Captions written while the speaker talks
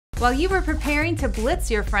While you were preparing to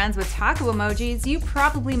blitz your friends with taco emojis, you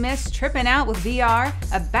probably missed tripping out with VR,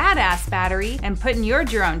 a badass battery, and putting your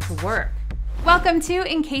drone to work. Welcome to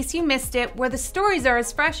In Case You Missed It, where the stories are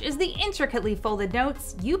as fresh as the intricately folded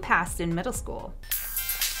notes you passed in middle school.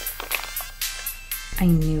 I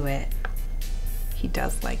knew it. He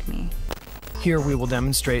does like me. Here we will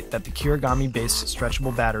demonstrate that the Kirigami-based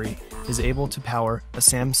stretchable battery is able to power a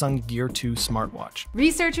Samsung Gear 2 smartwatch.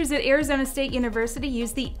 Researchers at Arizona State University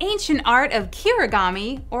used the ancient art of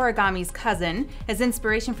kirigami, origami's cousin, as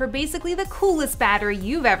inspiration for basically the coolest battery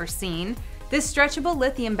you've ever seen. This stretchable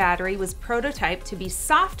lithium battery was prototyped to be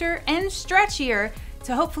softer and stretchier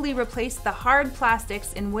to hopefully replace the hard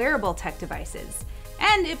plastics in wearable tech devices.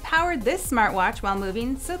 And it powered this smartwatch while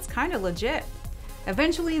moving, so it's kinda legit.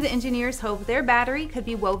 Eventually, the engineers hoped their battery could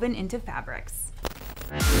be woven into fabrics.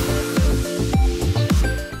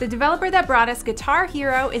 The developer that brought us Guitar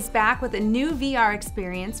Hero is back with a new VR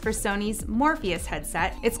experience for Sony's Morpheus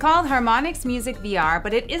headset. It's called Harmonix Music VR,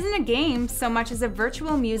 but it isn't a game so much as a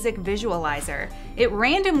virtual music visualizer. It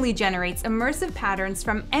randomly generates immersive patterns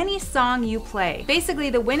from any song you play. Basically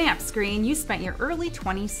the Winamp screen you spent your early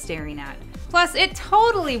 20s staring at. Plus, it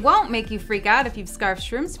totally won't make you freak out if you've scarfed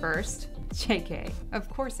shrooms first. JK, of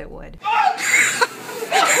course it would.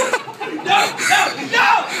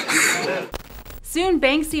 No! Soon,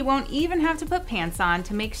 Banksy won't even have to put pants on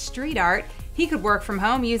to make street art. He could work from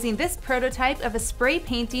home using this prototype of a spray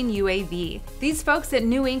painting UAV. These folks at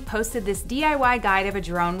New Ink posted this DIY guide of a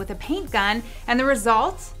drone with a paint gun, and the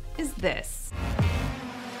result is this.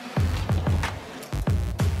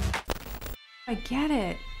 I get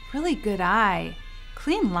it. Really good eye.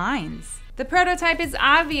 Clean lines. The prototype is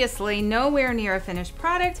obviously nowhere near a finished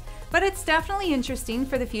product, but it's definitely interesting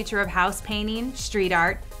for the future of house painting, street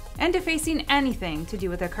art, and defacing anything to do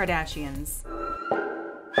with the Kardashians.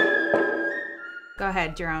 Go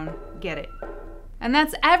ahead, drone, get it. And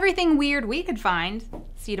that's everything weird we could find.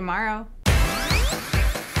 See you tomorrow.